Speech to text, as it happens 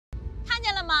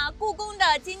吗？故宫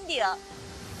的金顶，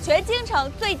全京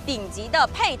城最顶级的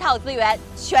配套资源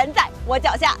全在我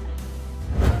脚下。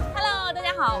Hello， 大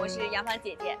家好，我是洋房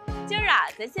姐姐。今儿啊，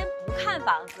咱先不看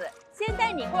房子，先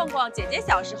带你逛逛姐姐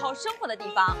小时候生活的地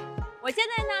方。我现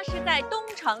在呢是在东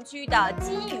城区的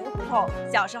金鱼胡同，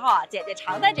小时候啊，姐姐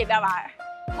常在这边玩。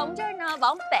从这儿呢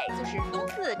往北就是东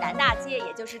四南大街，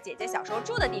也就是姐姐小时候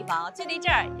住的地方，距离这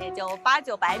儿也就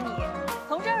800-900米。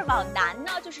从这儿往南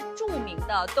呢就是著名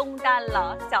的东单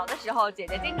了。小的时候，姐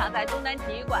姐经常在东单体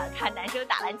育馆看男生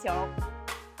打篮球。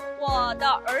我的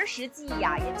儿时记忆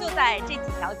呀，也就在这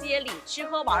几条街里，吃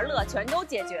喝玩乐全都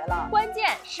解决了。关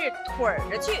键是腿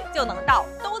着去就能到，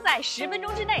都在10分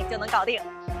钟之内就能搞定。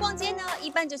逛街呢，一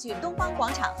般就去东方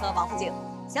广场和王府井，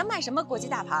想买什么国际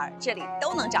大牌，这里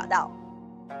都能找到。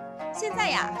现在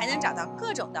呀，还能找到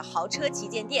各种的豪车旗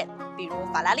舰店，比如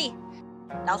法拉利、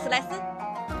劳斯莱斯、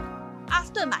阿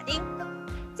斯顿马丁。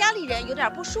家里人有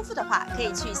点不舒服的话，可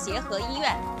以去协和医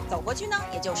院，走过去呢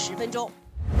也就10分钟。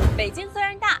北京虽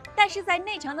然大，但是在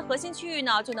内城的核心区域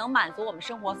呢，就能满足我们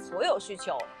生活所有需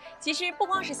求。其实不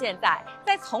光是现在，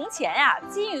在从前啊，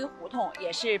金鱼胡同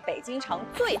也是北京城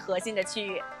最核心的区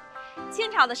域。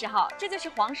清朝的时候，这就是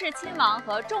皇室亲王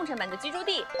和重臣们的居住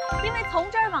地，因为从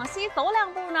这儿往西走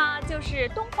2步呢，就是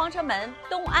东皇城门、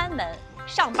东安门。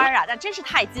上班啊，那真是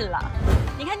太近了。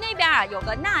你看那边啊，有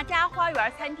个纳家花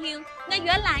园餐厅，那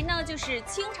原来呢就是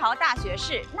清朝大学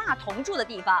士纳童住的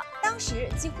地方，当时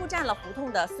几乎占了胡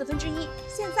同的1/4，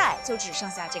现在就只剩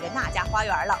下这个纳家花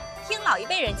园了。听老一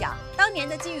辈人讲，当年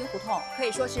的金鱼胡同可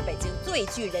以说是北京最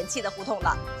具人气的胡同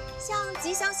了，像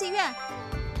吉祥戏院、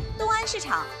东安市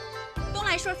场、东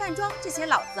来顺饭庄这些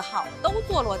老字号都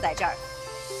坐落在这儿，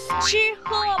吃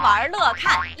喝玩乐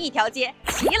看一条街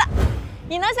齐了。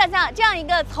你能想象这样一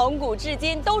个从古至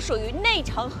今都属于内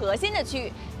城核心的区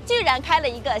域，居然开了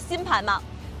一个新盘吗？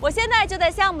我现在就在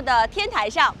项目的天台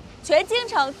上，全京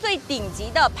城最顶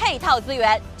级的配套资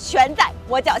源全在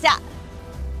我脚下。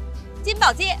金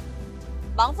宝街、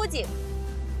王府井、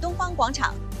东方广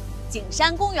场、景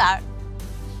山公园，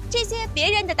这些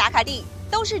别人的打卡地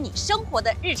都是你生活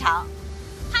的日常。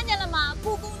看见了吗？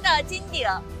故宫的金顶，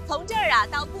从这儿啊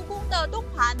到故宫的东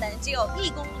华门只有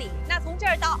1公里，那从这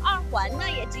儿到2环呢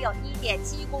也只有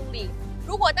1.7公里。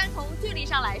如果单从距离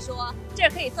上来说，这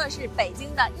可以算是北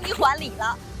京的1环里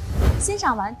了。欣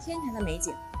赏完天台的美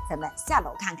景，咱们下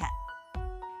楼看看。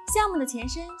项目的前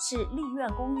身是丽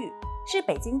苑公寓，是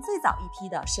北京最早一批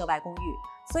的涉外公寓，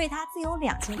所以它自有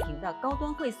2000平的高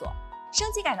端会所。升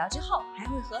级改造之后，还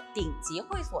会和顶级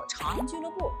会所朝阳俱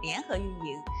乐部联合运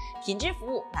营，品质服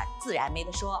务那自然没得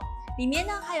说。里面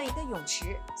呢还有一个泳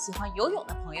池，喜欢游泳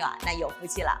的朋友啊，那有福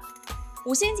气了。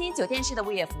5星级酒店式的物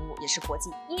业服务也是国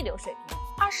际一流水平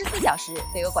，24小时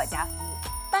都有管家服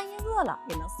务，半夜饿了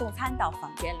也能送餐到房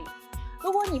间里。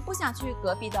如果你不想去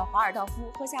隔壁的华尔道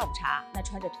夫喝下午茶，那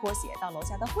穿着拖鞋到楼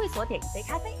下的会所点一杯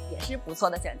咖啡也是不错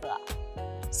的选择。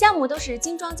项目都是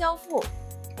精装交付。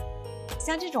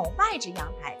像这种外置阳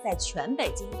台，在全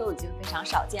北京都已经非常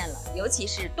少见了，尤其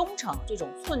是东城这种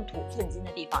寸土寸金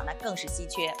的地方，那更是稀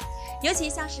缺。尤其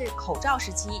像是口罩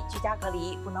时期，居家隔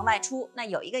离不能外出，那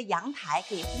有一个阳台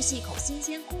可以呼吸一口新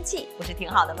鲜空气，不是挺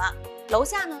好的吗？楼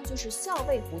下呢就是校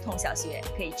尉胡同小学，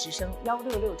可以直升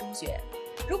166中学。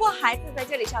如果孩子在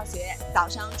这里上学，早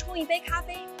上冲一杯咖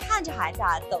啡，看着孩子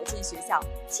走进学校，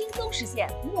轻松实现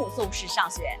目送式上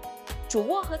学。主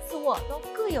卧和次卧都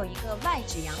各有一个外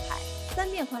置阳台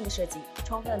，3面宽的设计，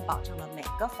充分保证了每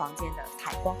个房间的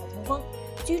采光和通风，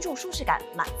居住舒适感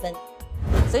满分。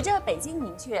随着北京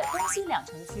明确东西2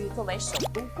城区作为首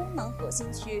都功能核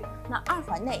心区，那2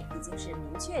环内已经是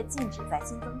明确禁止再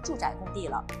新增住宅工地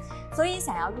了。所以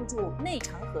想要入住内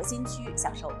城核心区，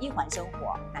享受1环生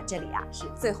活，那这里啊是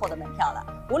最后的门票了。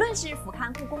无论是俯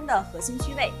瞰故宫的核心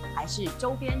区位，还是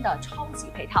周边的超级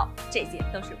配套，这些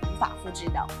都是无法复制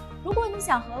的。如果你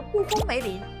想和故宫为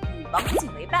邻，与王府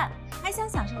井为伴，还想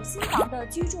享受新房的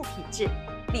居住品质，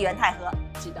丽园太和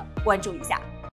值得关注一下。